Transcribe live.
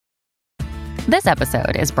This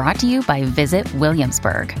episode is brought to you by Visit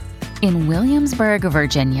Williamsburg. In Williamsburg,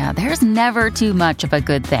 Virginia, there's never too much of a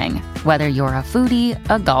good thing. Whether you're a foodie,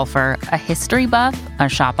 a golfer, a history buff, a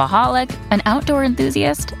shopaholic, an outdoor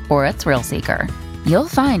enthusiast, or a thrill seeker, you'll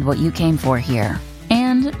find what you came for here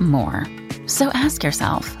and more. So ask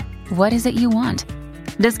yourself, what is it you want?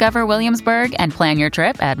 Discover Williamsburg and plan your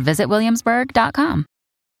trip at visitwilliamsburg.com.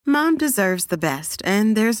 Mom deserves the best,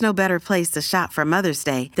 and there's no better place to shop for Mother's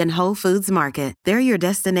Day than Whole Foods Market. They're your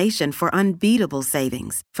destination for unbeatable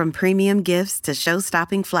savings, from premium gifts to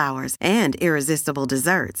show-stopping flowers and irresistible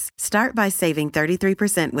desserts. Start by saving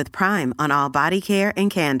 33% with Prime on all body care and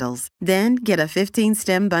candles. Then get a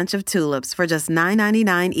 15-stem bunch of tulips for just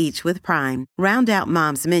 $9.99 each with Prime. Round out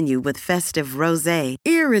Mom's menu with festive rosé,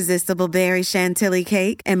 irresistible berry chantilly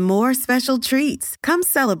cake, and more special treats. Come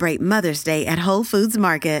celebrate Mother's Day at Whole Foods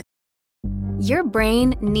Market. Your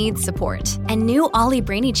brain needs support, and new Ollie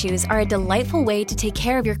Brainy Chews are a delightful way to take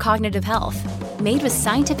care of your cognitive health. Made with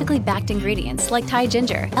scientifically backed ingredients like Thai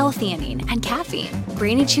ginger, L-theanine, and caffeine,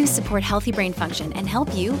 Brainy Chews support healthy brain function and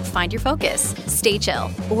help you find your focus, stay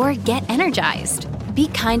chill, or get energized. Be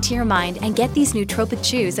kind to your mind and get these nootropic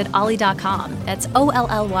chews at ollie.com. That's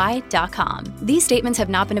OLLY.com. These statements have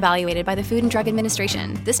not been evaluated by the Food and Drug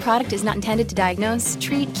Administration. This product is not intended to diagnose,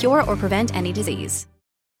 treat, cure, or prevent any disease.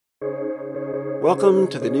 Welcome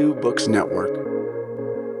to the New Books Network.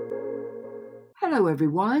 Hello,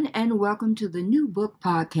 everyone, and welcome to the New Book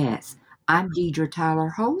Podcast. I'm Deidre Tyler,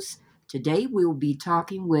 host. Today we'll be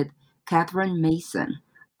talking with Katherine Mason,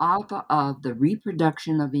 author of The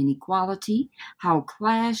Reproduction of Inequality, How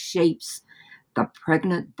Class Shapes the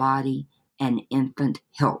Pregnant Body and Infant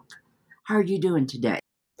Health. How are you doing today?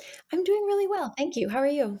 I'm doing really well. Thank you. How are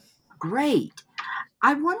you? Great.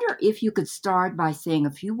 I wonder if you could start by saying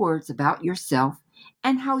a few words about yourself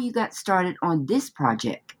and how you got started on this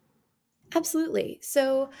project. Absolutely.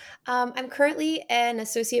 So I'm currently an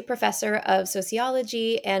associate professor of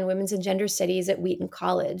sociology and women's and gender studies at Wheaton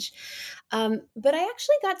College. But I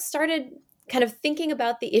actually got started kind of thinking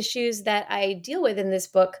about the issues that I deal with in this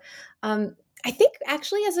book. I think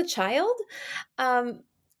actually as a child,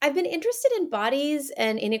 I've been interested in bodies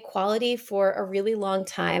and inequality for a really long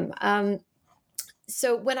time.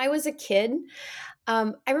 So when I was a kid,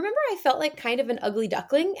 I remember I felt like kind of an ugly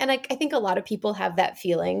duckling. And I think a lot of people have that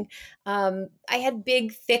feeling. I had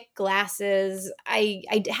big, thick glasses. I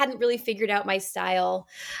hadn't really figured out my style.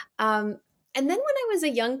 And then when I was a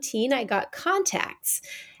young teen, I got contacts.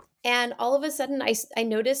 And all of a sudden, I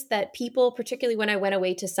noticed that people, particularly when I went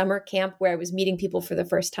away to summer camp where I was meeting people for the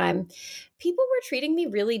first time, people were treating me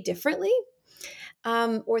really differently,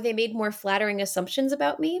 or they made more flattering assumptions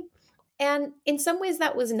about me. And in some ways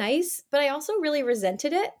that was nice, but I also really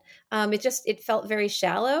resented it. It felt very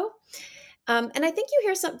shallow. And I think you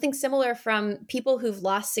hear something similar from people who've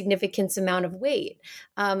lost significant amount of weight,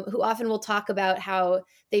 who often will talk about how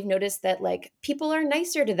they've noticed that like people are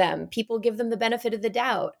nicer to them. People give them the benefit of the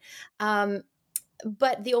doubt.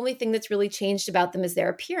 But the only thing that's really changed about them is their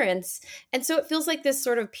appearance. And so it feels like this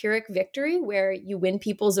sort of Pyrrhic victory where you win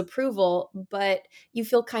people's approval, but you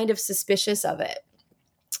feel kind of suspicious of it.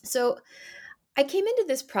 So I came into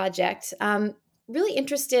this project really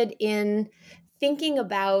interested in thinking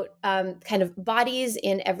about kind of bodies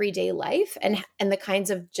in everyday life and the kinds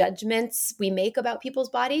of judgments we make about people's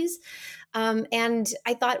bodies. And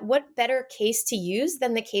I thought, what better case to use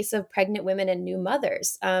than the case of pregnant women and new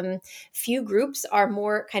mothers? Few groups are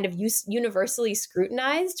more kind of universally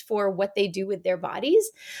scrutinized for what they do with their bodies.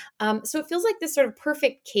 So it feels like this sort of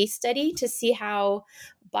perfect case study to see how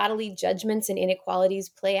bodily judgments and inequalities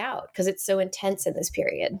play out because it's so intense in this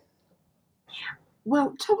period.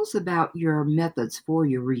 Well, tell us about your methods for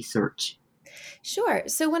your research. Sure.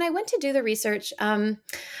 So when I went to do the research,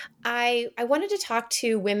 I wanted to talk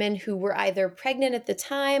to women who were either pregnant at the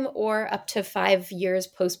time or up to 5 years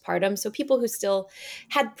postpartum. So people who still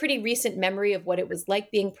had pretty recent memory of what it was like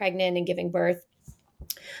being pregnant and giving birth.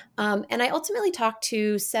 And I ultimately talked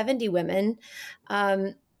to 70 women.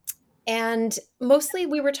 And mostly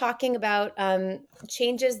we were talking about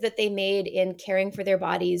changes that they made in caring for their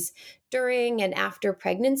bodies during and after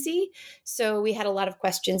pregnancy. So we had a lot of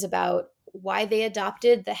questions about why they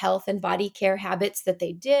adopted the health and body care habits that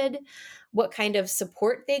they did, what kind of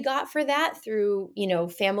support they got for that through,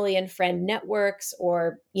 family and friend networks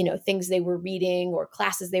or, things they were reading or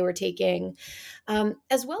classes they were taking,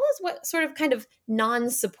 as well as what sort of kind of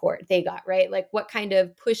non-support they got, right? Like what kind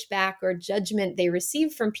of pushback or judgment they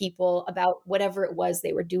received from people about whatever it was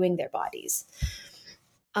they were doing their bodies.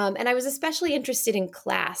 And I was especially interested in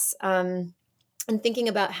class, and thinking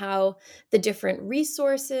about how the different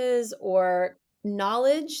resources or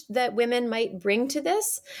knowledge that women might bring to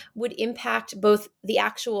this would impact both the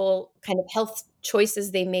actual kind of health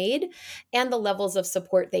choices they made and the levels of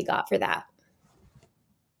support they got for that.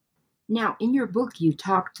 Now, in your book, you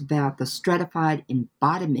talked about the stratified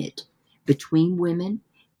embodiment between women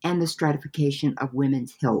and the stratification of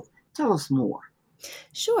women's health. Tell us more.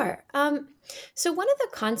 Sure. So one of the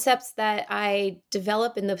concepts that I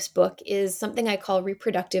develop in this book is something I call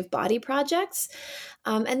reproductive body projects.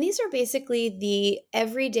 And these are basically the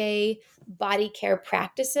everyday body care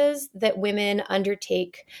practices that women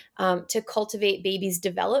undertake to cultivate babies'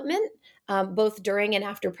 development, both during and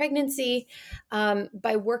after pregnancy,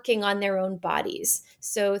 by working on their own bodies.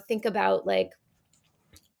 So think about like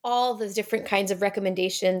all the different kinds of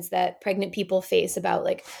recommendations that pregnant people face about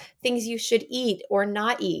like things you should eat or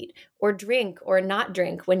not eat or drink or not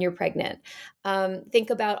drink when you're pregnant. Think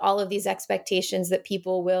about all of these expectations that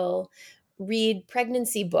people will read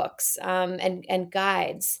pregnancy books and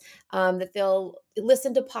guides, that they'll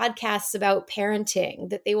listen to podcasts about parenting,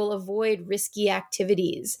 that they will avoid risky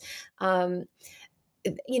activities. The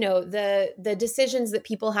decisions that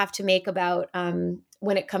people have to make about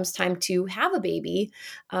when it comes time to have a baby.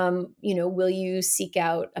 Will you seek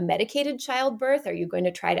out a medicated childbirth? Are you going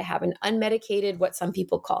to try to have an unmedicated, what some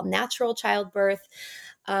people call natural childbirth?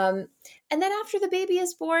 And then after the baby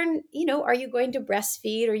is born, are you going to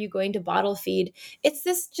breastfeed? Are you going to bottle feed? It's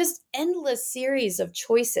this just endless series of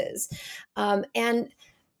choices. And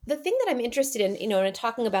the thing that I'm interested in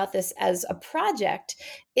talking about this as a project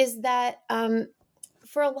is that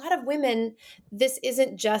for a lot of women, this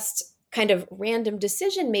isn't just kind of random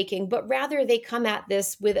decision making, but rather they come at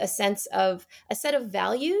this with a sense of a set of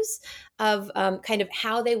values of kind of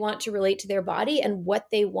how they want to relate to their body and what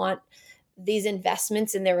they want these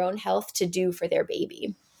investments in their own health to do for their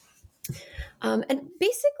baby. And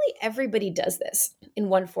basically everybody does this in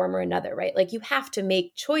one form or another, right? Like you have to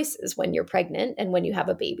make choices when you're pregnant and when you have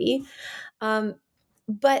a baby.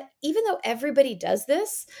 But even though everybody does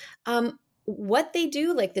this, what they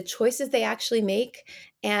do, like the choices they actually make,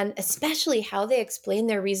 and especially how they explain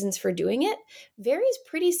their reasons for doing it, varies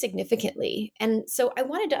pretty significantly. And so I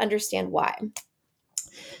wanted to understand why.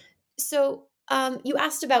 So you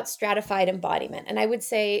asked about stratified embodiment, and I would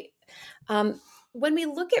say when we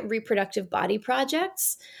look at reproductive body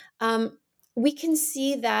projects, we can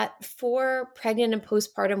see that for pregnant and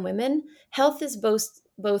postpartum women, health is both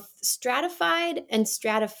stratified and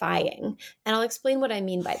stratifying. And I'll explain what I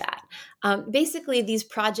mean by that. Basically, these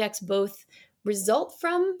projects both result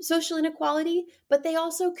from social inequality, but they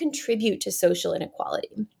also contribute to social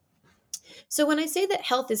inequality. So when I say that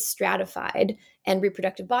health is stratified and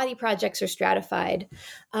reproductive body projects are stratified,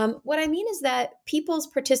 what I mean is that people's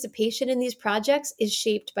participation in these projects is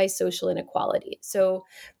shaped by social inequality. So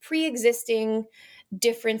pre-existing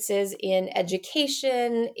differences in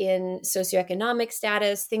education, in socioeconomic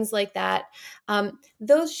status, things like that,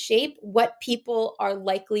 those shape what people are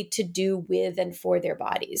likely to do with and for their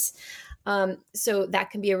bodies. So that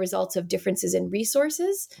can be a result of differences in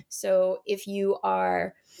resources. So if you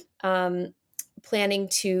are planning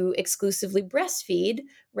to exclusively breastfeed,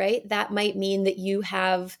 right, that might mean that you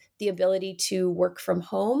have the ability to work from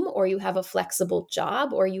home, or you have a flexible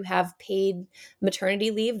job, or you have paid maternity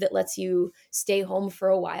leave that lets you stay home for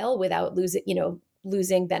a while without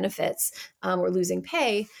losing benefits or losing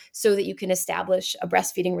pay, so that you can establish a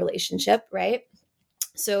breastfeeding relationship, right?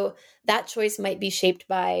 So that choice might be shaped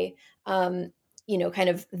by, kind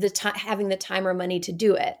of having the time or money to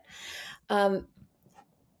do it.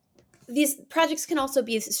 These projects can also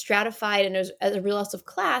be stratified and as a result of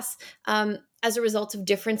class, as a result of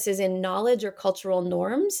differences in knowledge or cultural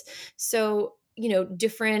norms. So,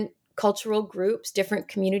 different cultural groups, different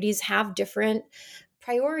communities have different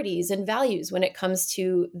priorities and values when it comes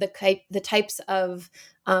to the types of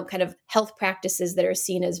kind of health practices that are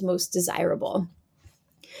seen as most desirable.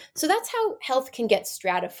 So that's how health can get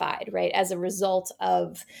stratified, right, as a result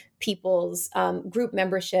of people's group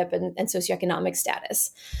membership and socioeconomic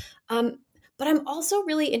status. But I'm also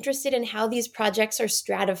really interested in how these projects are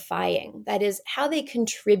stratifying, that is, how they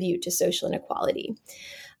contribute to social inequality.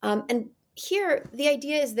 And here, the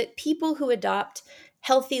idea is that people who adopt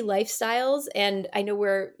healthy lifestyles, and I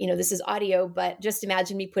know this is audio, but just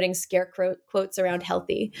imagine me putting scare quotes around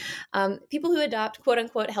healthy. People who adopt quote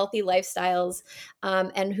unquote healthy lifestyles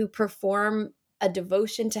and who perform a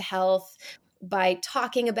devotion to health by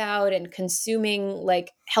talking about and consuming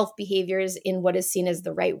like health behaviors in what is seen as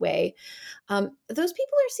the right way, those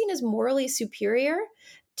people are seen as morally superior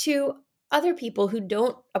to other people who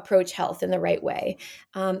don't approach health in the right way.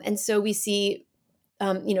 And so we see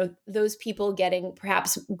those people getting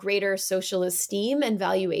perhaps greater social esteem and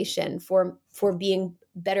valuation for being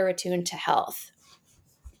better attuned to health.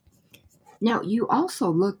 Now, you also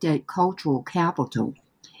looked at cultural capital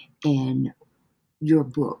in your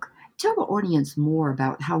book. Tell the audience more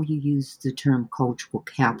about how you use the term cultural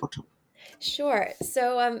capital. Sure.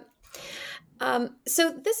 So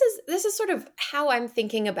this is sort of how I'm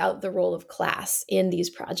thinking about the role of class in these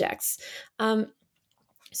projects.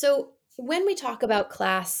 So when we talk about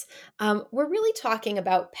class, we're really talking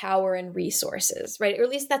about power and resources, right? Or at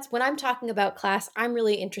least that's when I'm talking about class, I'm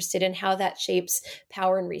really interested in how that shapes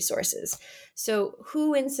power and resources. So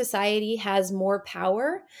who in society has more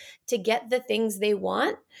power to get the things they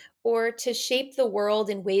want or to shape the world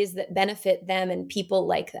in ways that benefit them and people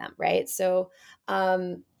like them, right? So,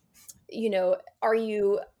 are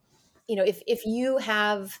you, if you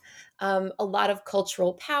have a lot of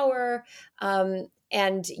cultural power,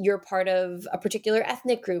 and you're part of a particular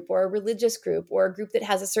ethnic group or a religious group or a group that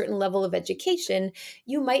has a certain level of education,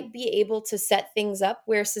 you might be able to set things up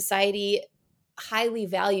where society highly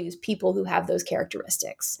values people who have those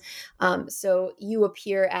characteristics. So you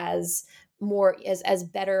appear as more as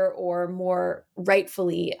better or more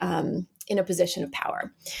rightfully in a position of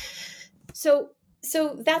power. So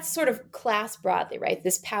that's sort of class broadly, right?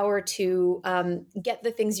 This power to get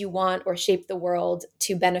the things you want or shape the world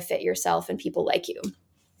to benefit yourself and people like you.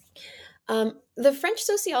 The French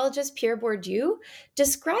sociologist Pierre Bourdieu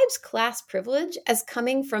describes class privilege as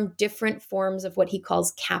coming from different forms of what he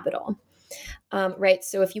calls capital, right?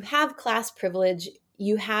 So if you have class privilege,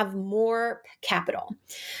 you have more capital.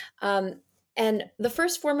 And the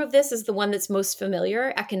first form of this is the one that's most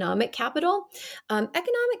familiar, economic capital.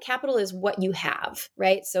 Economic capital is what you have,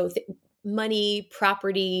 right? So money,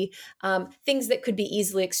 property, things that could be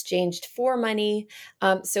easily exchanged for money.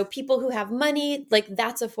 So people who have money, like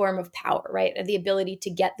that's a form of power, right? The ability to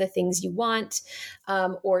get the things you want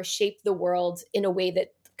or shape the world in a way that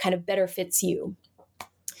kind of better fits you.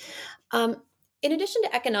 In addition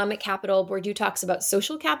to economic capital, Bourdieu talks about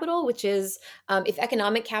social capital, which is if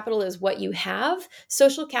economic capital is what you have,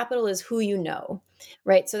 social capital is who you know,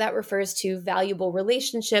 right? So that refers to valuable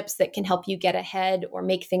relationships that can help you get ahead or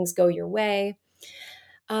make things go your way.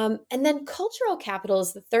 And then cultural capital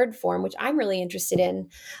is the third form, which I'm really interested in.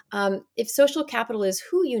 If social capital is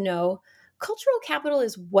who you know, cultural capital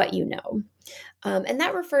is what you know. And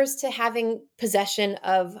that refers to having possession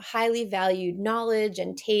of highly valued knowledge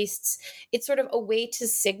and tastes. It's sort of a way to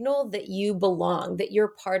signal that you belong, that you're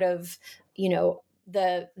part of,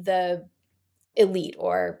 the elite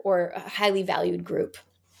or a highly valued group.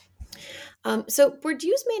 So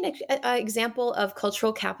Bourdieu's main example of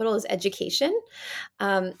cultural capital is education.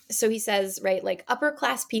 So he says, right, like upper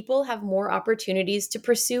class people have more opportunities to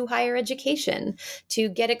pursue higher education, to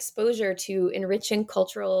get exposure to enriching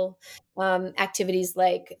cultural activities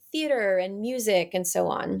like theater and music and so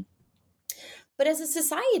on. But as a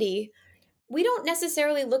society, we don't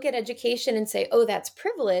necessarily look at education and say, oh, that's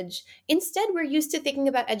privilege. Instead, we're used to thinking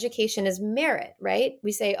about education as merit, right?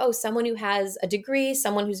 We say, oh, someone who has a degree,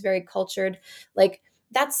 someone who's very cultured, like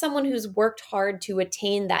that's someone who's worked hard to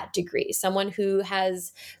attain that degree, someone who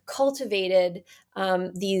has cultivated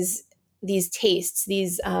these tastes,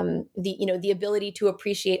 the ability to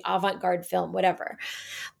appreciate avant-garde film, whatever.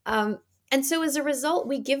 And so as a result,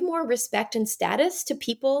 we give more respect and status to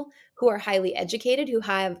people who are highly educated, who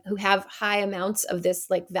have high amounts of this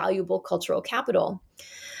like valuable cultural capital.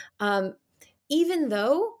 Even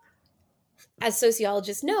though, as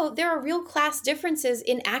sociologists know, there are real class differences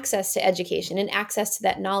in access to education and access to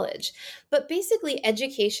that knowledge. But basically,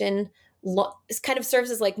 education kind of serves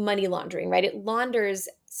as like money laundering, right? It launders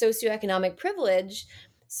socioeconomic privilege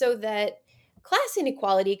so that class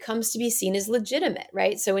inequality comes to be seen as legitimate,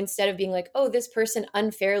 right? So instead of being like, oh, this person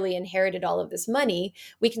unfairly inherited all of this money,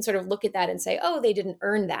 we can sort of look at that and say, oh, they didn't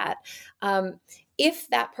earn that. If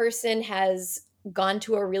that person has gone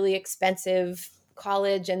to a really expensive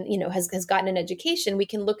college and, has gotten an education, we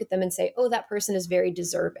can look at them and say, oh, that person is very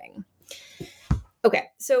deserving. Okay,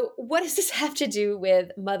 so what does this have to do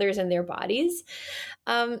with mothers and their bodies?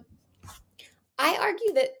 I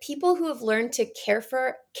argue that people who have learned to care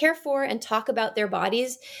for and talk about their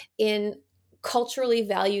bodies in culturally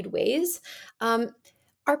valued ways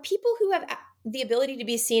are people who have the ability to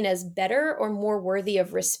be seen as better or more worthy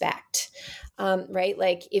of respect, right?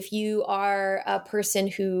 Like if you are a person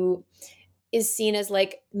who is seen as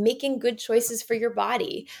like making good choices for your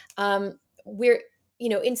body,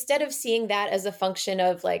 instead of seeing that as a function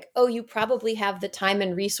of like, oh, you probably have the time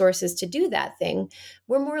and resources to do that thing,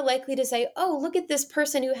 we're more likely to say, oh, look at this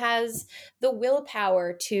person who has the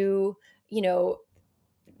willpower to,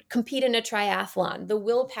 compete in a triathlon, the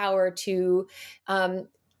willpower to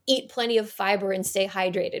eat plenty of fiber and stay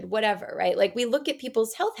hydrated, whatever, right? Like we look at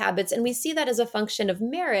people's health habits and we see that as a function of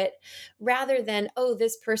merit rather than, oh,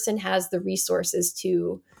 this person has the resources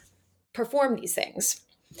to perform these things.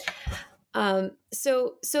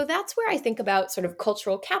 So that's where I think about sort of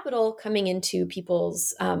cultural capital coming into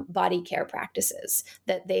people's body care practices,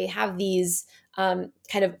 that they have these kind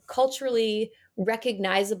of culturally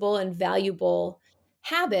recognizable and valuable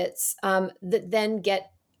habits that then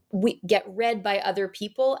get read by other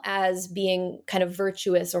people as being kind of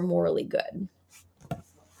virtuous or morally good.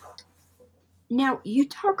 Now, you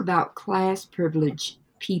talk about class privileged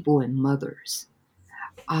people and mothers.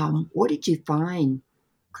 What did you find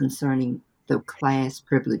concerning the class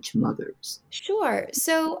privileged mothers? Sure.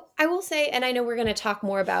 So I will say, and I know we're going to talk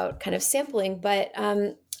more about kind of sampling, but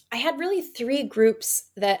I had really three groups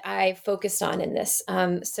that I focused on in this.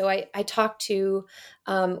 So I talked to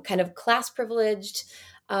kind of class privileged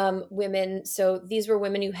women. So these were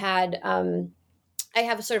women who had, I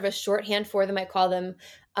have sort of a shorthand for them. I call them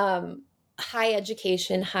high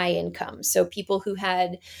education, high income. So people who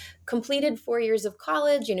had completed 4 years of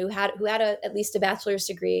college, who had at least a bachelor's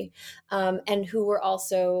degree, and who were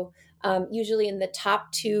also usually in the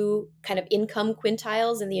top two kind of income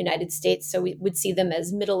quintiles in the United States. So we would see them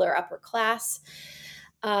as middle or upper class.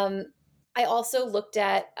 I also looked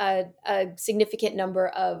at a significant number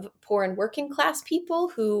of poor and working class people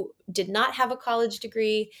who did not have a college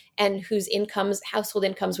degree and whose household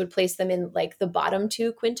incomes would place them in like the bottom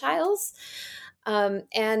two quintiles.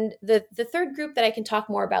 And the third group that I can talk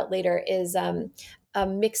more about later is a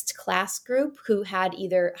mixed class group who had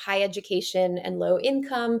either high education and low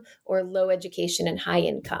income or low education and high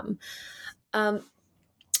income.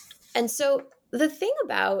 And so the thing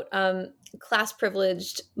about class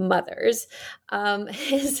privileged mothers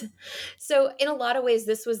is, so in a lot of ways,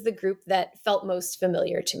 this was the group that felt most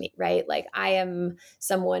familiar to me, right? Like I am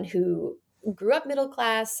someone who grew up middle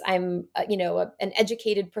class. I'm, an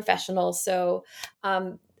educated professional. So,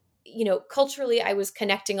 culturally, I was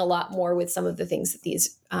connecting a lot more with some of the things that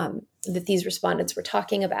these respondents were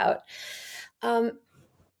talking about.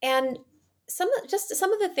 And some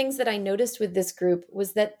of the things that I noticed with this group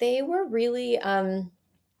was that they were really,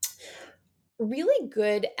 really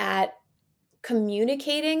good at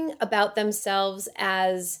communicating about themselves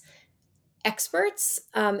as experts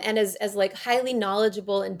and as like highly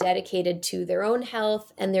knowledgeable and dedicated to their own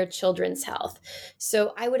health and their children's health.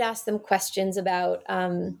 So I would ask them questions about,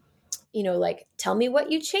 like, tell me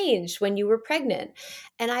what you changed when you were pregnant.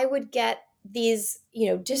 And I would get these,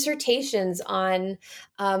 dissertations on,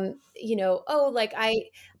 I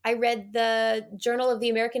read the Journal of the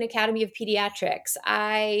American Academy of Pediatrics.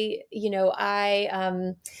 I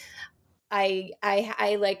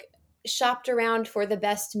like shopped around for the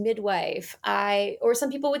best midwife. Or some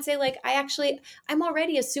people would say like, I'm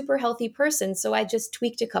already a super healthy person. So I just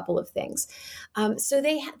tweaked a couple of things. So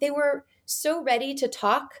they were so ready to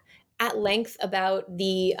talk at length about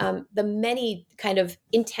the many kind of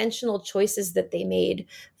intentional choices that they made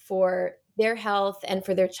for their health and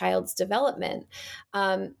for their child's development.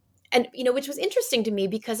 And, which was interesting to me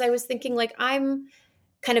because I was thinking like, I'm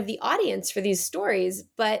kind of the audience for these stories,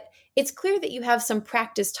 but it's clear that you have some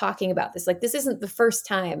practice talking about this. Like this isn't the first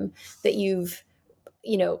time that you've,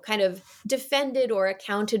 kind of defended or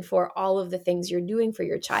accounted for all of the things you're doing for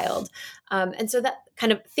your child. And so that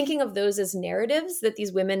kind of thinking of those as narratives that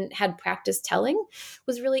these women had practice telling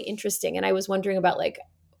was really interesting. And I was wondering about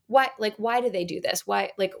why do they do this? Why,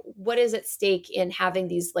 like, what is at stake in having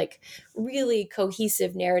these like really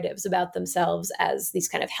cohesive narratives about themselves as these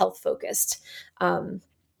kind of health focused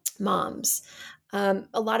moms? A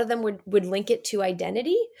lot of them would link it to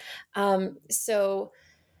identity. So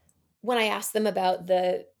when I asked them about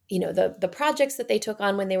the projects that they took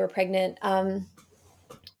on when they were pregnant,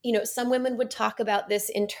 some women would talk about this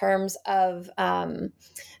in terms of,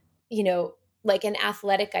 like an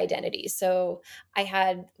athletic identity. So I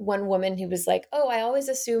had one woman who was like, "Oh, I always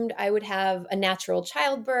assumed I would have a natural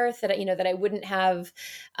childbirth, that I wouldn't have,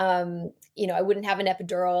 I wouldn't have an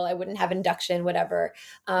epidural, I wouldn't have induction, whatever,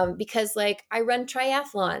 because like I run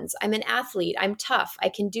triathlons, I'm an athlete, I'm tough, I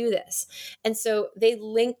can do this." And so they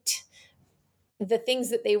linked the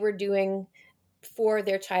things that they were doing for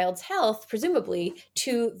their child's health, presumably,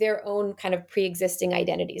 to their own kind of pre-existing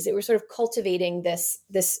identities. They were sort of cultivating this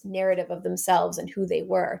narrative of themselves and who they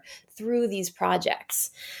were through these projects.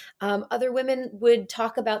 Other women would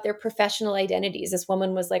talk about their professional identities. This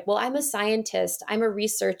woman was like, well, I'm a scientist, I'm a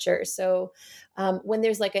researcher. So when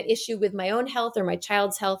there's like an issue with my own health or my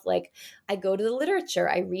child's health, like I go to the literature,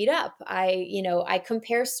 I read up, I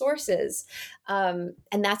compare sources, and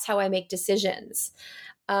that's how I make decisions.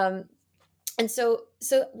 And so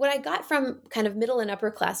what I got from kind of middle and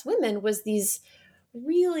upper class women was these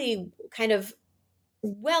really kind of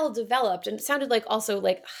well-developed, and it sounded like also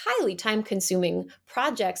like highly time-consuming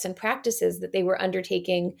projects and practices that they were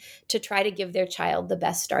undertaking to try to give their child the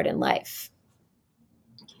best start in life.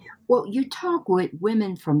 Well, you talk with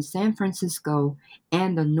women from San Francisco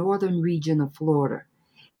and the northern region of Florida.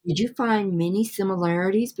 Did you find many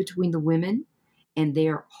similarities between the women and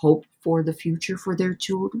their hope for the future for their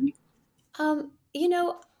children?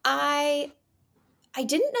 I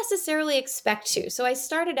didn't necessarily expect to. So I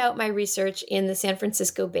started out my research in the San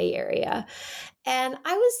Francisco Bay Area, and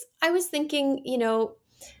I was thinking,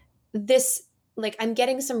 this, like, I'm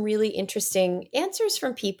getting some really interesting answers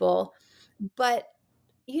from people, but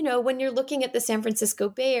when you're looking at the San Francisco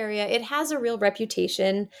Bay Area, it has a real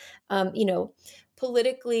reputation,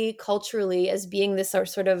 politically, culturally, as being this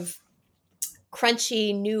sort of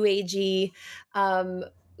crunchy, new agey,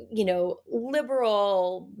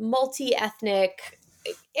 liberal, multi-ethnic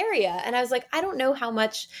area. And I was like, I don't know how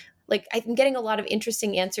much, like, I'm getting a lot of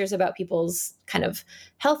interesting answers about people's kind of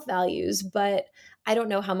health values, but I don't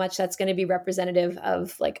know how much that's going to be representative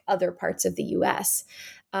of like other parts of the US.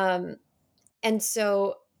 And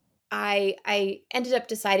so I ended up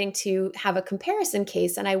deciding to have a comparison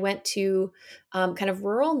case, and I went to kind of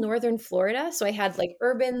rural northern Florida. So I had like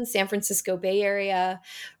urban San Francisco Bay Area,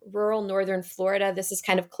 rural northern Florida. This is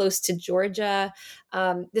kind of close to Georgia.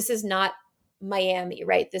 This is not Miami,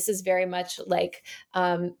 right? This is very much like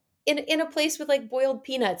in a place with like boiled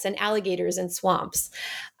peanuts and alligators and swamps,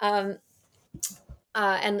 and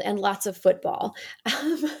lots of football.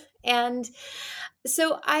 And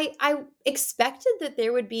so I expected that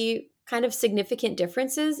there would be kind of significant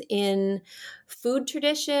differences in food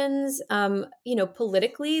traditions.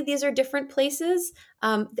 Politically, these are different places.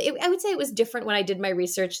 I would say it was different when I did my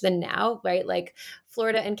research than now, right? Like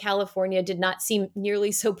Florida and California did not seem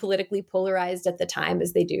nearly so politically polarized at the time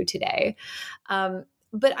as they do today.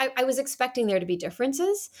 But I was expecting there to be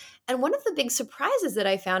differences. And one of the big surprises that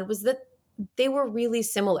I found was that they were really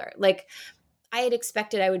similar. Like, I had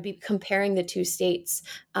expected I would be comparing the two states,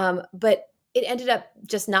 but it ended up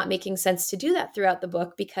just not making sense to do that throughout the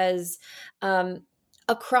book because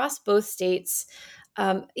across both states,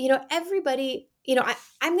 everybody,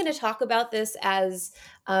 I'm going to talk about this as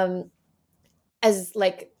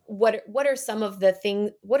like what are some of the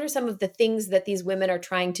things that these women are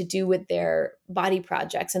trying to do with their body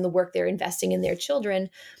projects and the work they're investing in their children,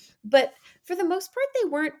 but for the most part, they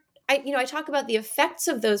weren't. I talk about the effects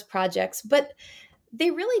of those projects, but they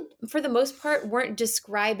really, for the most part, weren't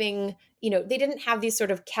describing, they didn't have these sort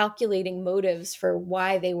of calculating motives for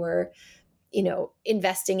why they were,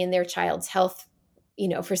 investing in their child's health,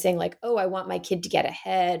 for saying like, oh, I want my kid to get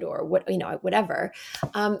ahead or whatever.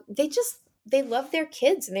 They love their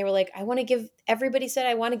kids, and they were like, everybody said,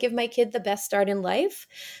 I want to give my kid the best start in life.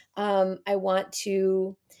 I want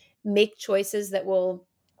to make choices that will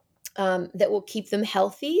keep them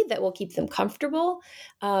healthy, that will keep them comfortable.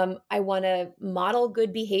 I want to model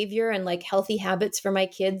good behavior and like healthy habits for my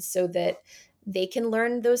kids so that they can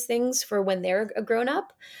learn those things for when they're a grown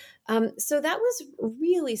up. So that was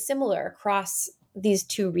really similar across these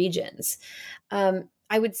two regions.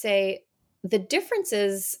 I would say the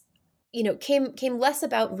differences, came less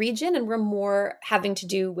about region and were more having to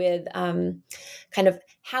do with kind of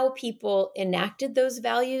how people enacted those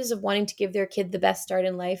values of wanting to give their kid the best start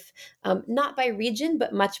in life, not by region,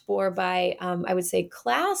 but much more by, I would say,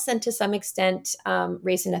 class and to some extent,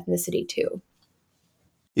 race and ethnicity too.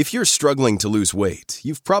 If you're struggling to lose weight,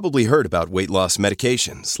 you've probably heard about weight loss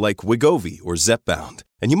medications like Wegovy or Zepbound,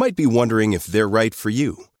 and you might be wondering if they're right for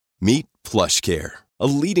you. Meet PlushCare, a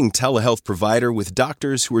leading telehealth provider with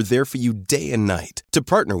doctors who are there for you day and night to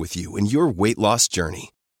partner with you in your weight loss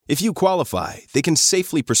journey. If you qualify, they can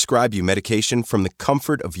safely prescribe you medication from the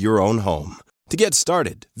comfort of your own home. To get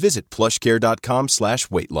started, visit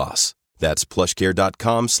plushcare.com/weight-loss. That's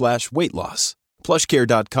plushcare.com/weight-loss.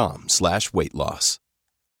 plushcare.com/weight-loss.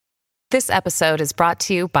 This episode is brought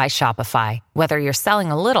to you by Shopify. Whether you're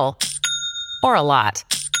selling a little or a lot,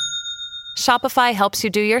 Shopify helps you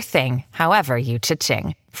do your thing, however you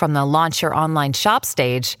cha-ching. From the launch your online shop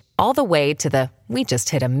stage all the way to the "we just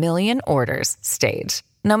hit a million orders" stage.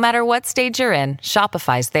 No matter what stage you're in,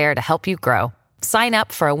 Shopify's there to help you grow. Sign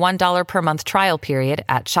up for a $1 per month trial period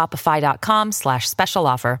at shopify.com/special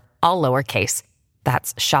offer, all lowercase.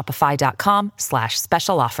 That's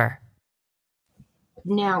shopify.com/special offer.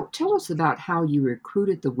 Now, tell us about how you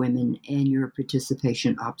recruited the women and your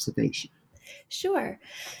participation observation. Sure.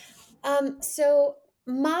 So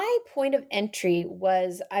my point of entry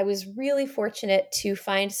was I was really fortunate to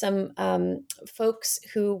find some folks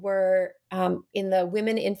who were in the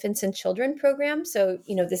Women, Infants, and Children program. So,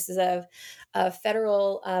 this is a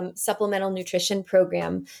federal supplemental nutrition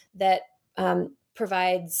program that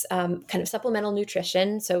provides kind of supplemental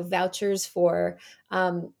nutrition, so vouchers for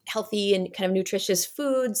healthy and kind of nutritious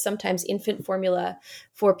foods, sometimes infant formula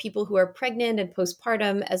for people who are pregnant and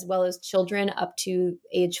postpartum, as well as children up to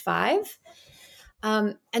age 5.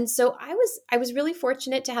 And so I was really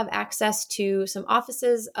fortunate to have access to some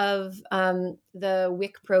offices of the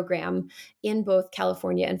WIC program in both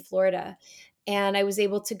California and Florida. And I was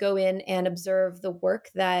able to go in and observe the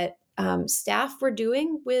work that staff were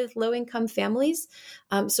doing with low-income families.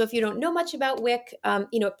 So if you don't know much about WIC,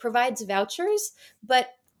 it provides vouchers, but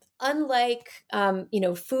unlike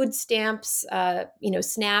food stamps,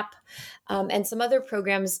 SNAP, and some other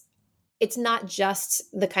programs, it's not just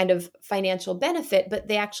the kind of financial benefit, but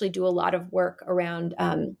they actually do a lot of work around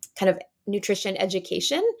kind of nutrition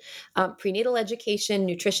education, prenatal education,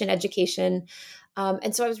 nutrition education.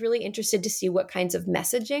 And so I was really interested to see what kinds of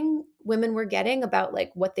messaging women were getting about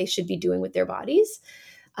like what they should be doing with their bodies.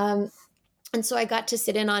 And so I got to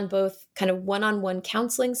sit in on both kind of one-on-one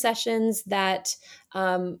counseling sessions that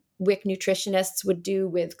WIC nutritionists would do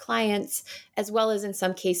with clients, as well as in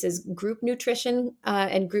some cases group nutrition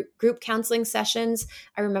and group counseling sessions.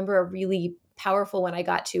 I remember a really powerful one I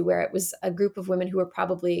got to where it was a group of women who were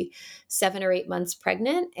probably 7 or 8 months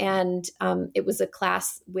pregnant. And it was a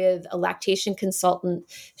class with a lactation consultant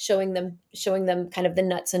showing them kind of the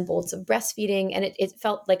nuts and bolts of breastfeeding. And it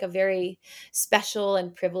felt like a very special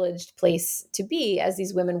and privileged place to be as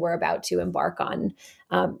these women were about to embark on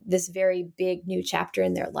this very big new chapter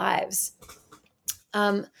in their lives.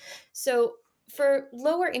 So for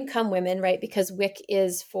lower income women, right, because WIC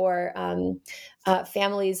is for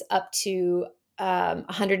families up to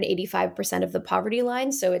 185% of the poverty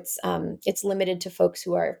line. So it's limited to folks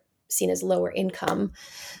who are seen as lower income.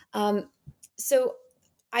 So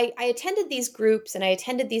I attended these groups and I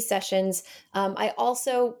attended these sessions. I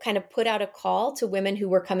also kind of put out a call to women who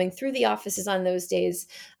were coming through the offices on those days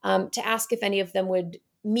to ask if any of them would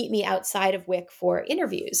meet me outside of WIC for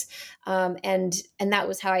interviews. And that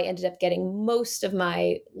was how I ended up getting most of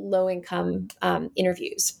my low income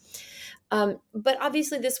interviews. But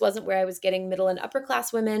obviously this wasn't where I was getting middle and upper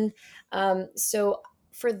class women. So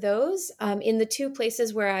for those, in the 2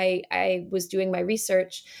 places where I was doing my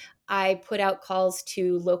research, I put out calls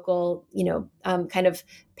to local, kind of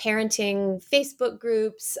parenting Facebook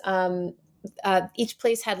groups. Each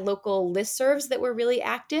place had local listservs that were really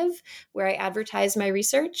active where I advertised my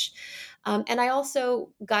research. And I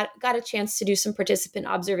also got a chance to do some participant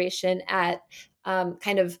observation at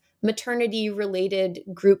kind of maternity related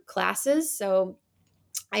group classes. So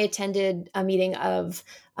I attended a meeting of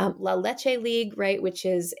La Leche League, right, which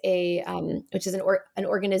is an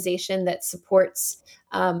organization that supports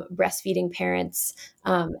breastfeeding parents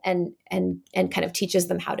and kind of teaches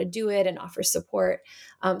them how to do it and offers support.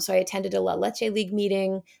 So I attended a La Leche League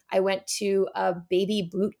meeting. I went to a baby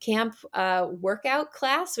boot camp workout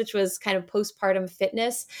class, which was kind of postpartum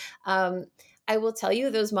fitness. I will tell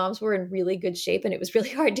you, those moms were in really good shape and it was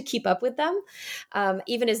really hard to keep up with them.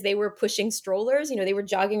 Even as they were pushing strollers, they were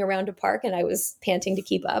jogging around a park and I was panting to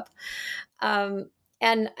keep up. And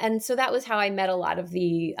so that was how I met a lot of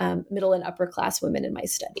the middle and upper class women in my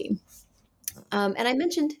study. And I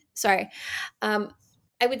mentioned, I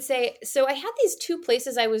would say, so I had these 2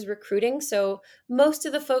 places I was recruiting. So most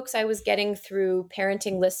of the folks I was getting through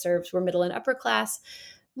parenting listservs were middle and upper class.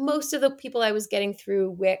 Most of the people I was getting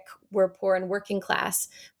through WIC were poor and working class.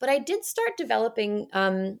 But I did start developing,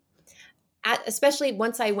 especially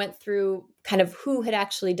once I went through kind of who had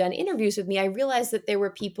actually done interviews with me, I realized that there were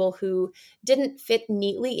people who didn't fit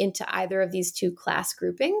neatly into either of these 2 class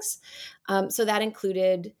groupings. So that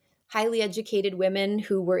included highly educated women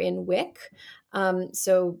who were in WIC.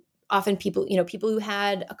 So often people who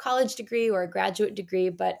had a college degree or a graduate degree,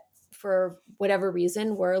 but for whatever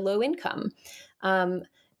reason were low income.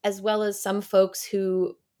 As well as some folks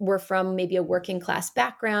who were from maybe a working class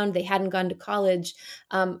background. They hadn't gone to college,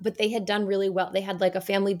 but they had done really well. They had like a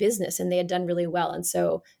family business and they had done really well. And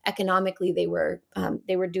so economically, they were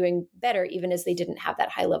doing better, even as they didn't have that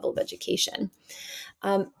high level of education.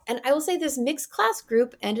 And I will say this mixed class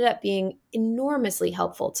group ended up being enormously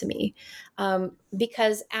helpful to me,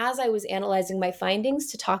 because as I was analyzing my findings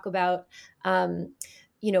to talk about,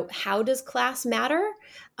 how does class matter?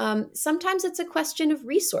 Sometimes it's a question of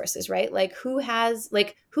resources, right? Like who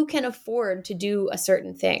can afford to do a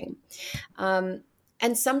certain thing. And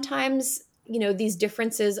sometimes, these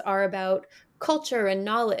differences are about culture and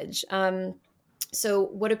knowledge. So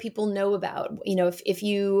what do people know about, if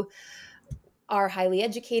you are highly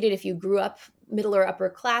educated, if you grew up middle or upper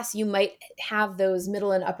class, you might have those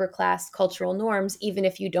middle and upper class cultural norms, even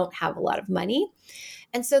if you don't have a lot of money.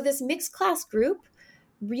 And so this mixed class group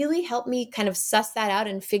really helped me kind of suss that out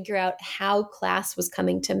and figure out how class was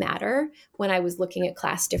coming to matter when I was looking at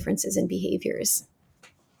class differences in behaviors.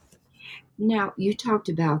 Now, you talked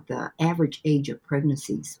about the average age of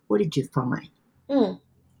pregnancies. What did you find?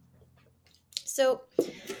 So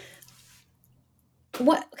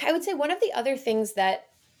what I would say one of the other things that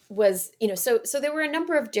was, so there were a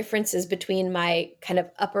number of differences between my kind of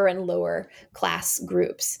upper and lower class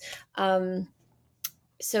groups.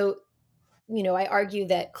 So I argue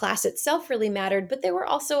that class itself really mattered, but there were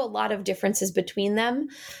also a lot of differences between them.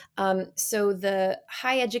 So the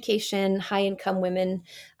high education, high income women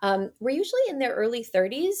were usually in their early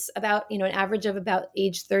 30s, about, an average of about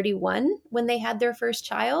age 31 when they had their first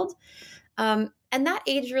child. And that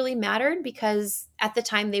age really mattered because at the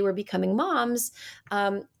time they were becoming moms,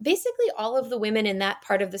 basically all of the women in that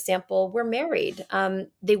part of the sample were married.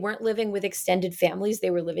 They weren't living with extended families.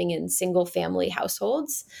 They were living in single family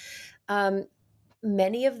households.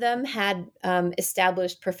 Many of them had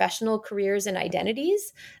established professional careers and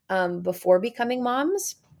identities before becoming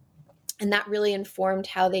moms. And that really informed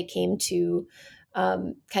how they came to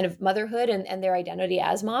kind of motherhood and their identity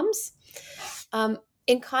as moms.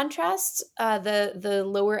 In contrast, the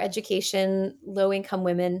lower education, low income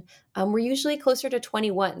women were usually closer to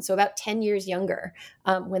 21, so about 10 years younger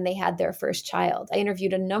when they had their first child. I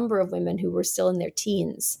interviewed a number of women who were still in their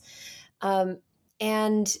teens.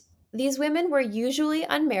 And these women were usually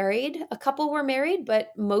unmarried. A couple were married,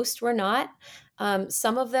 but most were not.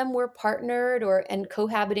 Some of them were partnered and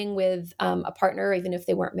cohabiting with a partner, even if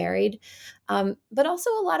they weren't married. But also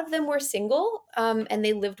a lot of them were single, and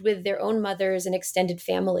they lived with their own mothers and extended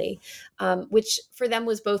family, which for them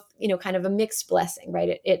was both, kind of a mixed blessing,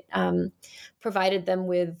 right? It provided them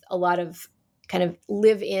with a lot of kind of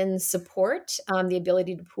live-in support, the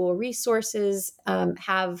ability to pool resources,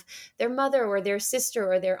 have their mother or their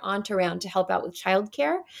sister or their aunt around to help out with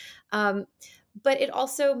childcare. But it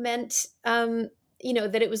also meant,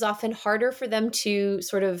 that it was often harder for them to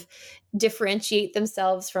sort of differentiate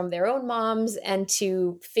themselves from their own moms and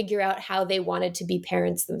to figure out how they wanted to be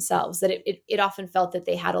parents themselves, that it often felt that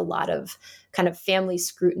they had a lot of kind of family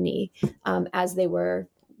scrutiny as they were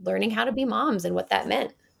learning how to be moms and what that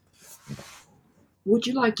meant. Would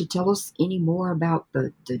you like to tell us any more about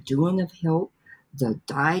the doing of health, the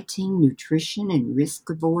dieting, nutrition, and risk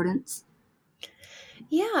avoidance?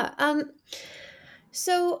 Yeah.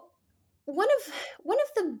 So one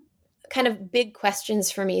of the kind of big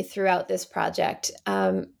questions for me throughout this project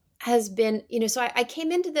has been, so I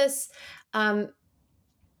came into this. Let's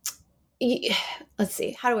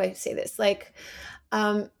see, how do I say this?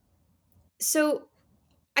 So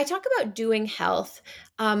I talk about doing health.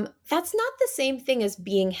 That's not the same thing as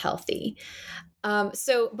being healthy.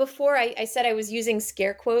 So before I said I was using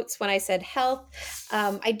scare quotes when I said health.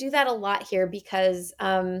 I do that a lot here because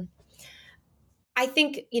I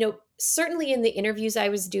think, certainly in the interviews I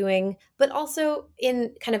was doing, but also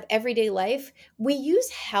in kind of everyday life, we use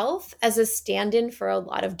health as a stand-in for a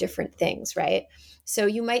lot of different things, right? So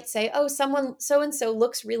you might say, oh, someone so-and-so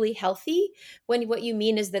looks really healthy, when what you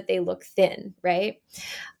mean is that they look thin, right?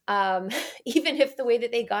 Even if the way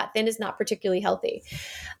that they got thin is not particularly healthy.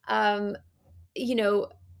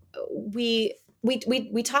 We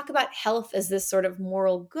talk about health as this sort of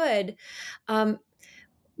moral good,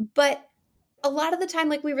 but a lot of the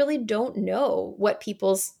time, we really don't know what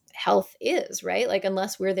people's health is, right?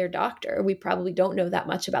 Unless we're their doctor, we probably don't know that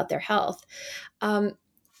much about their health. And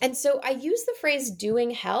so I use the phrase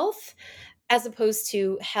doing health as opposed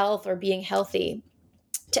to health or being healthy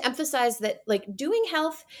to emphasize that doing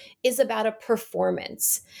health is about a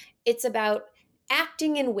performance. It's about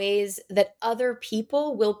acting in ways that other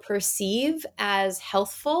people will perceive as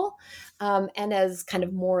healthful and as kind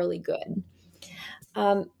of morally good.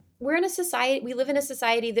 we're in a society, we live in a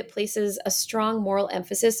society that places a strong moral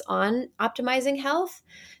emphasis on optimizing health.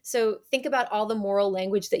 So think about all the moral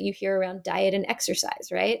language that you hear around diet and exercise,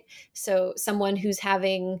 right? So someone who's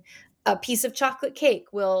having a piece of chocolate cake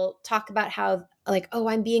will talk about how, like, oh,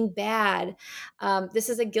 I'm being bad. This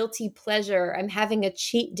is a guilty pleasure. I'm having a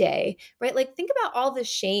cheat day, right? Like, think about all the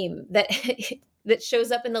shame that that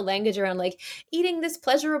shows up in the language around like eating this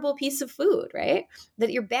pleasurable piece of food, right?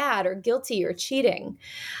 That you're bad or guilty or cheating.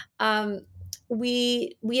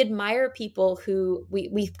 We admire people who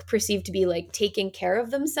we perceive to be like taking care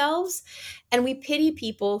of themselves, and we pity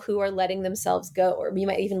people who are letting themselves go, or we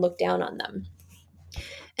might even look down on them.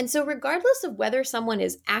 And so regardless of whether someone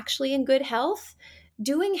is actually in good health,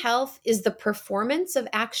 doing health is the performance of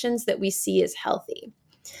actions that we see as healthy.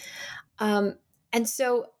 And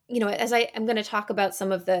so, as I'm going to talk about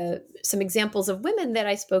some examples of women that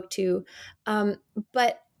I spoke to,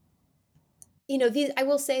 but I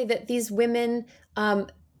will say that these women,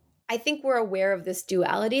 I think we're aware of this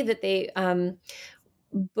duality that they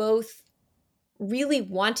both really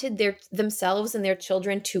wanted themselves and their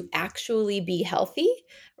children to actually be healthy,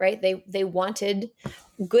 right? They wanted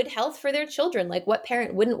good health for their children. Like, what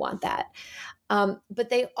parent wouldn't want that? But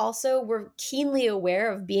they also were keenly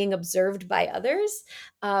aware of being observed by others,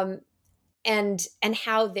 and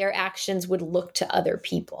how their actions would look to other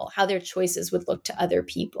people, how their choices would look to other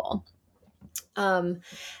people. And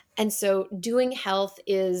so doing health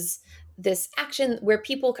is this action where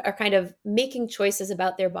people are kind of making choices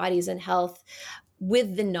about their bodies and health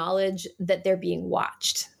with the knowledge that they're being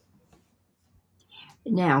watched.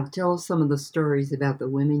 Now, tell us some of the stories about the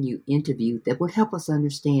women you interviewed that would help us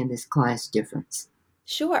understand this class difference.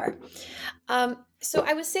 Sure. So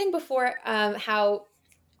I was saying before how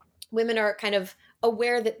women are kind of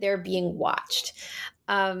aware that they're being watched.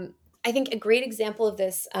 I think a great example of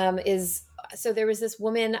this is, so there was this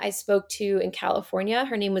woman I spoke to in California.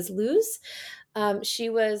 Her name was Luz. She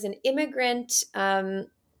was an immigrant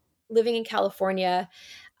living in California,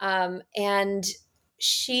 and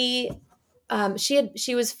she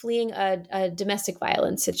was fleeing a domestic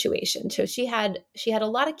violence situation. So she had a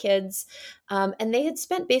lot of kids, and they had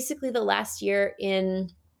spent basically the last year in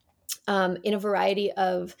a variety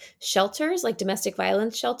of shelters, like domestic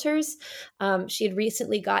violence shelters. She had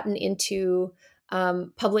recently gotten into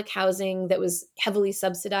public housing that was heavily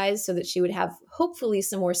subsidized so that she would have hopefully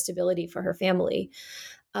some more stability for her family.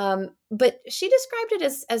 But she described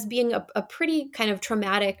it as being a pretty kind of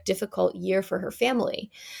traumatic, difficult year for her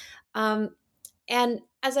family. And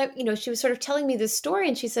as she was sort of telling me this story,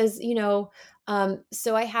 and she says, so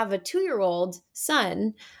I have a 2-year-old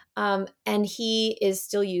son, and he is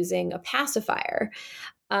still using a pacifier.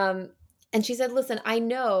 And she said, listen, I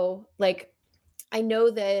know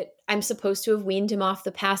that I'm supposed to have weaned him off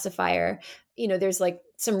the pacifier. There's like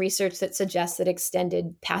some research that suggests that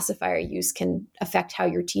extended pacifier use can affect how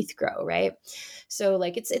your teeth grow, right? So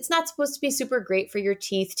like it's not supposed to be super great for your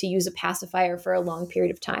teeth to use a pacifier for a long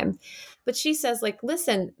period of time. But she says, like,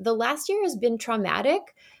 listen, the last year has been traumatic.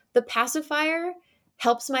 The pacifier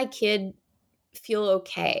helps my kid feel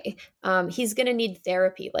okay. He's going to need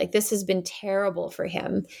therapy. Like, this has been terrible for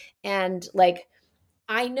him. And like,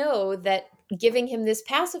 I know that giving him this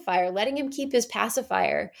pacifier, letting him keep his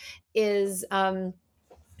pacifier is the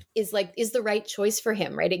right choice for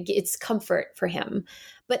him, right? It's comfort for him.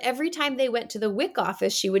 But every time they went to the WIC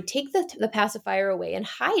office, she would take the pacifier away and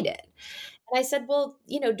hide it. And I said, well,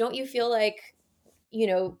 don't you feel like,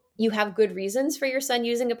 you have good reasons for your son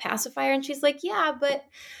using a pacifier? And she's like, yeah, but,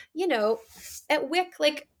 at WIC,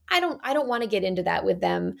 like, I don't want to get into that with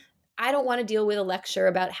them. I don't want to deal with a lecture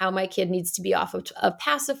about how my kid needs to be off of a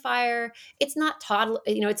pacifier. It's not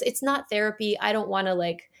it's not therapy. I don't want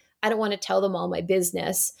to tell them all my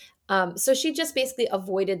business. So she just basically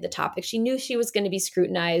avoided the topic. She knew she was going to be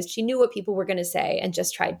scrutinized. She knew what people were going to say, and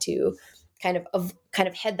just tried to kind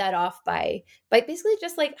of head that off by basically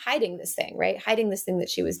just like hiding this thing, right? Hiding this thing that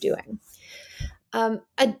she was doing.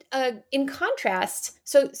 In contrast,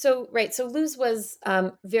 so Luz was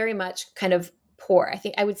very much kind of poor. I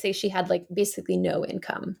think I would say she had like basically no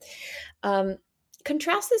income.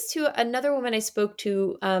 Contrast this to another woman I spoke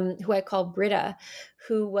to, who I call Britta,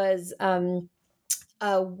 who was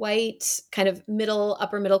a white kind of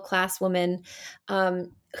upper middle class woman,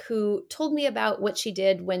 who told me about what she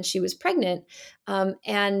did when she was pregnant.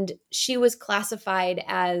 And she was classified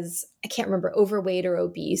as, I can't remember, overweight or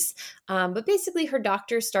obese. But basically her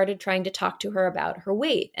doctor started trying to talk to her about her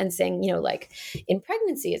weight and saying, like, in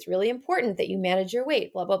pregnancy, it's really important that you manage your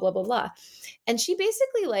weight, blah, blah, blah, blah, blah. And she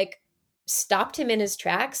basically like stopped him in his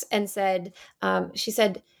tracks and said, she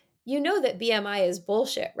said, you know that BMI is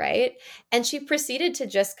bullshit, right? And she proceeded to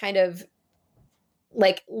just kind of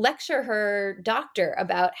like lecture her doctor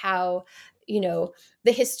about how,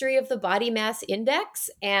 the history of the body mass index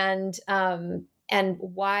and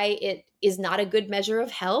why it is not a good measure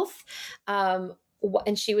of health.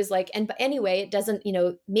 And she was like, but anyway, it doesn't,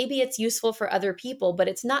 maybe it's useful for other people, but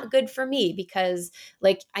it's not good for me because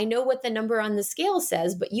like, I know what the number on the scale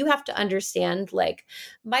says, but you have to understand, like,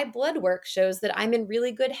 my blood work shows that I'm in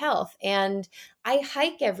really good health and I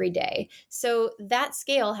hike every day. So that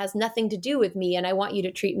scale has nothing to do with me. And I want you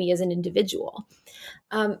to treat me as an individual.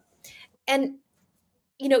 And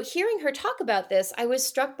hearing her talk about this, I was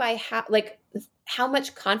struck by how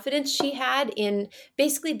much confidence she had in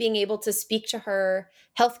basically being able to speak to her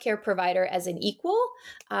healthcare provider as an equal,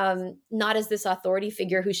 not as this authority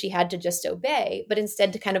figure who she had to just obey, but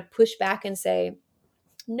instead to kind of push back and say,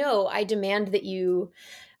 no, I demand that you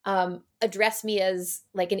address me as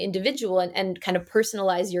like an individual and kind of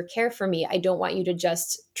personalize your care for me. I don't want you to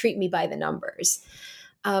just treat me by the numbers.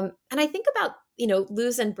 And I think about,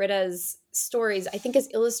 Luz and Britta's stories, I think is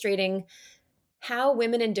illustrating how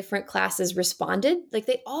women in different classes responded. Like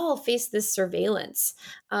they all faced this surveillance.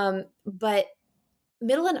 But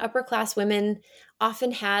middle and upper class women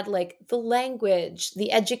often had like the language,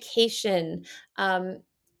 the education,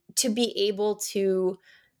 to be able to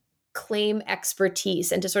claim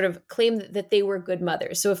expertise and to sort of claim that they were good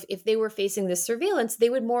mothers. So if they were facing this surveillance, they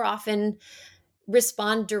would more often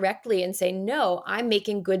respond directly and say, no, I'm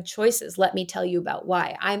making good choices. Let me tell you about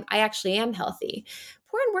why. I actually am healthy.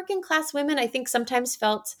 Poor and working class women, I think, sometimes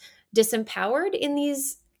felt disempowered in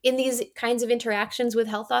these kinds of interactions with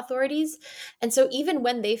health authorities. And so even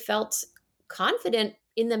when they felt confident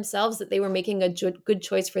in themselves that they were making a good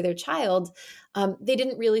choice for their child, they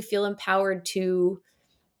didn't really feel empowered to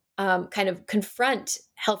kind of confront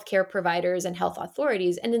healthcare providers and health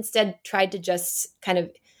authorities, and instead tried to just kind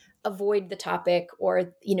of avoid the topic,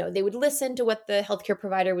 or they would listen to what the healthcare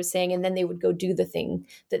provider was saying and then they would go do the thing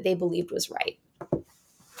that they believed was right.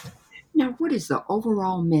 Now, what is the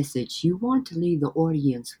overall message you want to leave the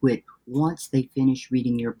audience with once they finish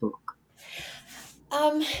reading your book?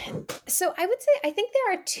 So I would say I think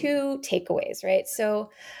there are two takeaways, right?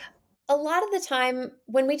 So a lot of the time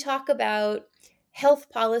when we talk about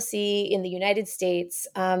health policy in the United States,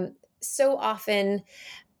 so often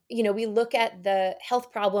we look at the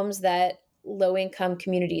health problems that low-income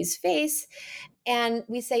communities face, and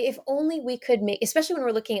we say, if only we could make, especially when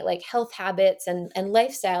we're looking at like health habits and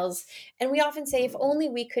lifestyles, and we often say, if only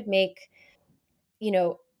we could make,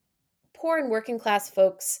 poor and working class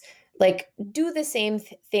folks like do the same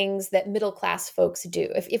things that middle class folks do.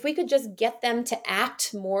 If we could just get them to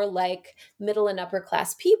act more like middle and upper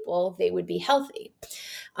class people, they would be healthy.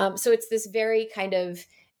 So it's this very kind of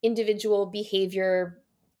individual behavior,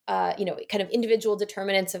 kind of individual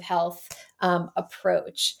determinants of health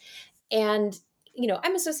approach. And,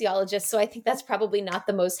 I'm a sociologist, so I think that's probably not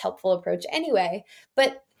the most helpful approach anyway.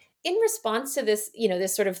 But in response to this,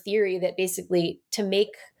 this sort of theory that basically to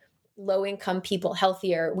make low-income people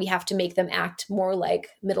healthier, we have to make them act more like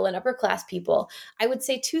middle and upper class people, I would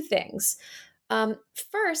say two things.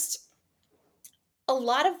 First, a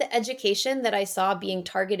lot of the education that I saw being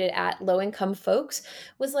targeted at low-income folks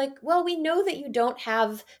was like, well, we know that you don't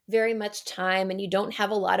have very much time and you don't have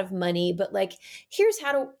a lot of money, but like, here's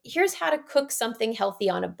how to cook something healthy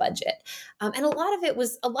on a budget. And a lot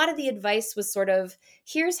of the advice was sort of,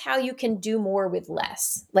 here's how you can do more with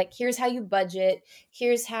less. Like, here's how you budget.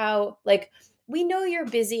 Here's how, like, we know you're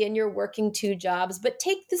busy and you're working 2 jobs, but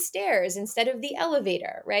take the stairs instead of the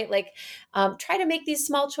elevator, right? Like, try to make these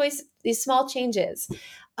small changes.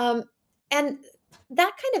 And that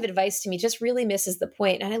kind of advice to me just really misses the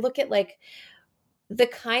point. And I look at like the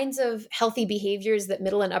kinds of healthy behaviors that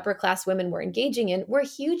middle and upper class women were engaging in were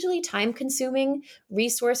hugely time consuming,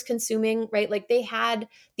 resource consuming, right? Like they had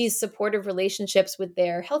these supportive relationships with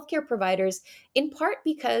their healthcare providers, in part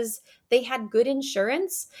because they had good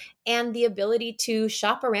insurance and the ability to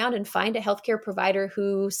shop around and find a healthcare provider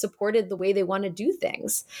who supported the way they want to do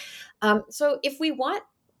things. So if we want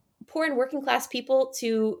poor and working class people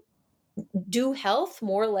to do health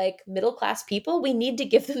more like middle class people, we need to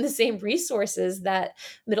give them the same resources that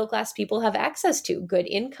middle class people have access to: good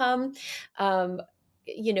income,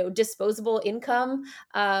 disposable income,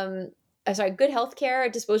 good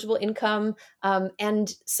healthcare, disposable income,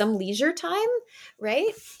 and some leisure time,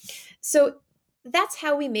 right? So that's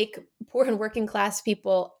how we make poor and working class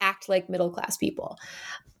people act like middle class people.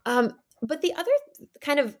 But the other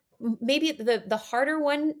kind of maybe the harder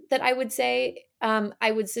one that I would say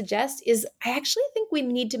I would suggest is I actually think we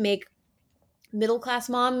need to make middle-class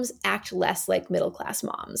moms act less like middle-class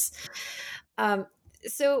moms.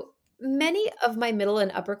 So many of my middle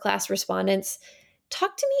and upper-class respondents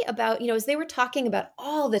talked to me about, as they were talking about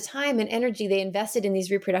all the time and energy they invested in these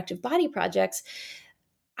reproductive body projects,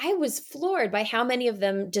 I was floored by how many of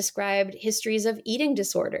them described histories of eating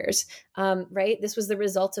disorders, right? This was the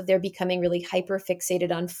result of their becoming really hyper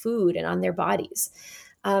fixated on food and on their bodies.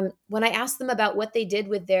 When I asked them about what they did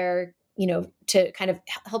with their, to kind of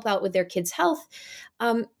help out with their kids' health,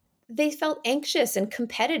 they felt anxious and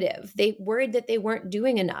competitive. They worried that they weren't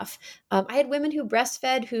doing enough. I had women who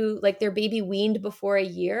breastfed who like their baby weaned before a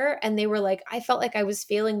year, and they were like, I felt like I was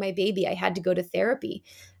failing my baby. I had to go to therapy,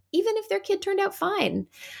 even if their kid turned out fine.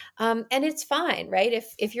 And it's fine, right?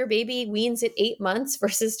 If your baby weans at 8 months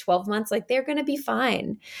versus 12 months, like they're going to be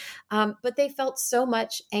fine. But they felt so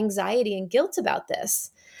much anxiety and guilt about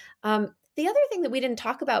this. The other thing that we didn't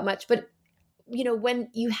talk about much, but when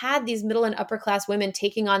you had these middle and upper class women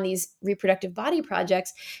taking on these reproductive body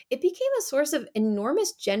projects, it became a source of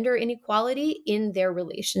enormous gender inequality in their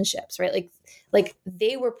relationships, right? Like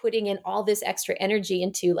they were putting in all this extra energy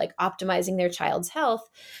into like optimizing their child's health,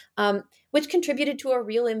 which contributed to a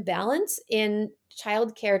real imbalance in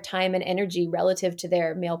childcare time and energy relative to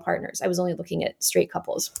their male partners. I was only looking at straight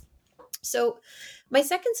couples. So my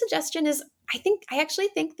second suggestion is I actually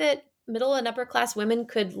think that middle and upper class women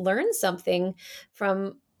could learn something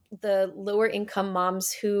from the lower income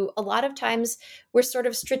moms who a lot of times were sort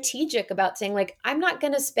of strategic about saying like, I'm not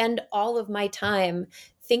going to spend all of my time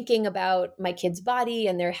thinking about my kid's body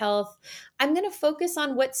and their health. I'm going to focus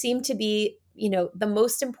on what seem to be, the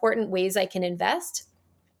most important ways I can invest,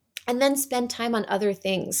 and then spend time on other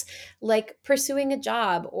things like pursuing a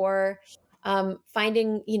job or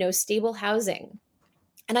finding, stable housing.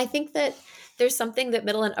 And I think that there's something that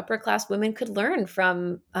middle and upper class women could learn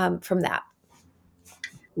from that.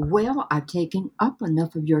 Well, I've taken up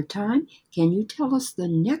enough of your time. Can you tell us the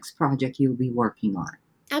next project you'll be working on?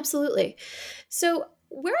 Absolutely. So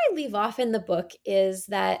where I leave off in the book is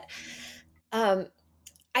that I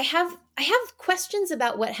have questions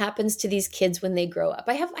about what happens to these kids when they grow up.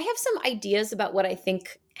 I have some ideas about what I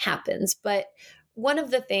think happens, but one of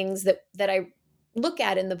the things that I look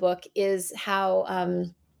at in the book is how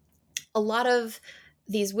a lot of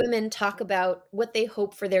these women talk about what they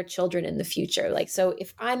hope for their children in the future. Like, so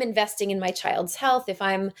if I'm investing in my child's health, if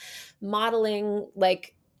I'm modeling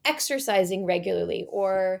like exercising regularly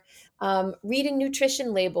or reading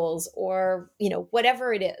nutrition labels or,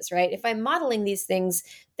 whatever it is, right? If I'm modeling these things,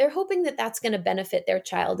 they're hoping that that's going to benefit their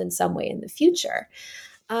child in some way in the future.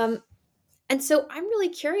 And so I'm really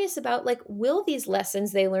curious about like, will these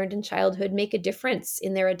lessons they learned in childhood make a difference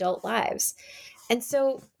in their adult lives? And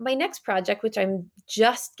so my next project, which I'm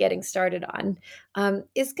just getting started on,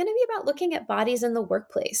 is going to be about looking at bodies in the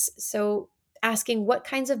workplace. So asking what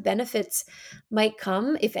kinds of benefits might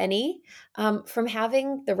come, if any, from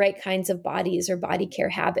having the right kinds of bodies or body care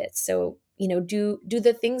habits. So, do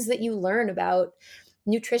the things that you learn about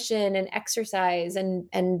nutrition and exercise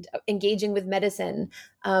and engaging with medicine,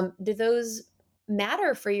 do those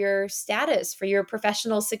matter for your status, for your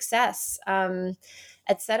professional success,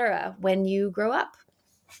 etc., when you grow up?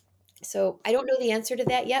 So I don't know the answer to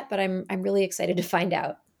that yet, but I'm really excited to find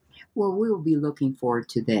out. Well, we will be looking forward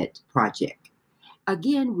to that project.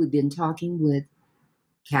 Again, we've been talking with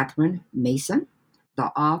Katherine Mason, the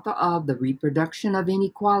author of The Reproduction of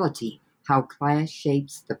Inequality, How Class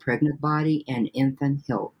Shapes the Pregnant Body and Infant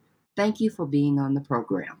Health. Thank you for being on the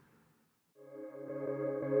program.